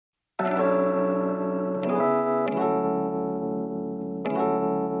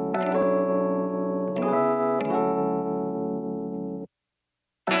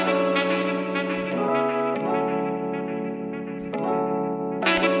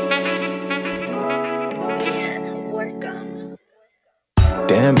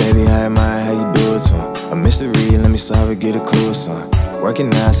mystery, let me solve it, get a clue or something. Working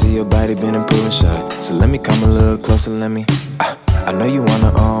now, see your body been improving, shot. So let me come a little closer, let me I know you wanna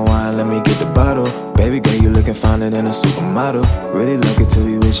unwind, let me get the bottle. Baby girl, you looking finer than a supermodel. Really looking to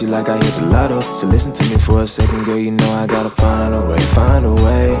be with you like I hit the lotto. So listen to me for a second, girl, you know I gotta find a way, find a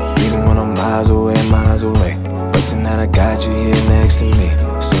way. Even when I'm miles away, miles away. But tonight I got you here next to me,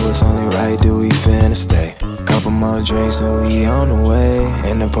 so it's only right that we finna stay. Couple more drinks and we on the way,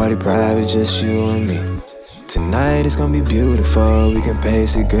 and the party private, just you and me. Tonight it's gonna be beautiful, we can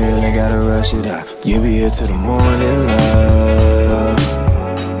pace it, girl, ain't gotta rush it out. You be here till the morning, love.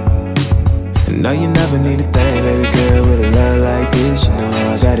 No, you never need a thing, baby girl, with a love like this. You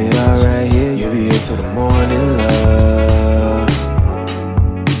know I got it all right here. You be here till the morning, love.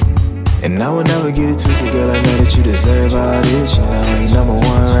 And I will never get it twisted, girl, I know that you deserve all this. You know you're number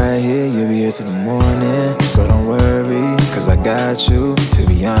one right here. You be here till the morning, so don't worry, cause I got you. To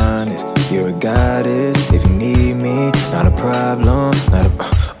be honest, you're a goddess. If you need me, not a problem, not a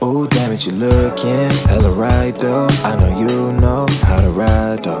oh, damn it, you looking hella right though. I know you know how to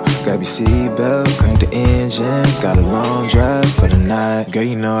ride though. Grab your seatbelt, crank the engine. Got a long drive for the night. Girl,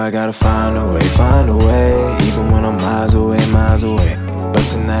 you know I gotta find a way, find a way. Even when I'm miles away, miles away. But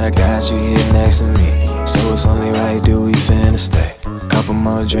tonight I got you here next to me, so it's only right that we finna stay. Couple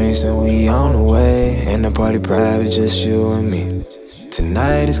more drinks and we on the way, and the party private, just you and me.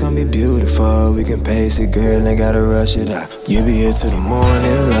 Tonight it's gonna be beautiful, we can pace it, girl, ain't gotta rush it out. You be here till the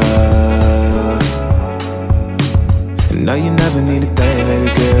morning, love. No, you never need a thing,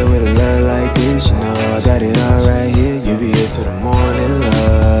 baby girl, with a love like this. You know I got it all right here. You be here till the morning,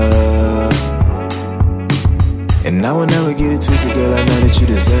 love. And I will never get it twisted, girl, I know that you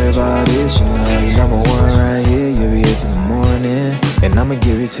deserve all this. You know you're number one right here. You be here till the morning, and I'ma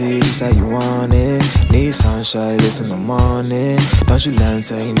give it to you just how you want it. Need sunshine, listen in the morning. Don't you let them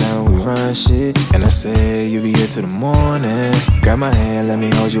tell you now we run shit. And I say you be here till the morning. Grab my hand, let me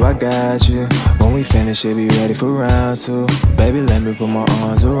hold you, I got you. When we finish, you'll be ready for round two. Baby, let me put my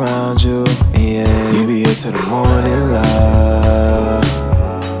arms around you. Yeah, you be here till the morning, love.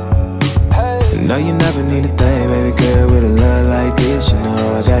 No, you never need a thing, baby girl, with a love like this. You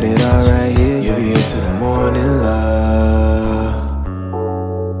know I got it all right here. You be here till the morning, love.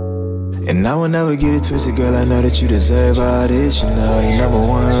 And I will never get it twisted, girl, I know that you deserve all this. You know you're number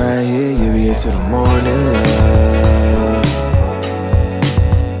one right here. You be here till the morning, love.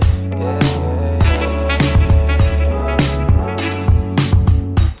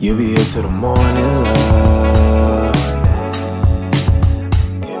 You be here till the morning, love.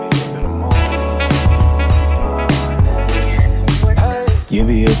 You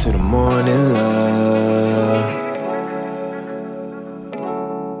be here till the morning, love.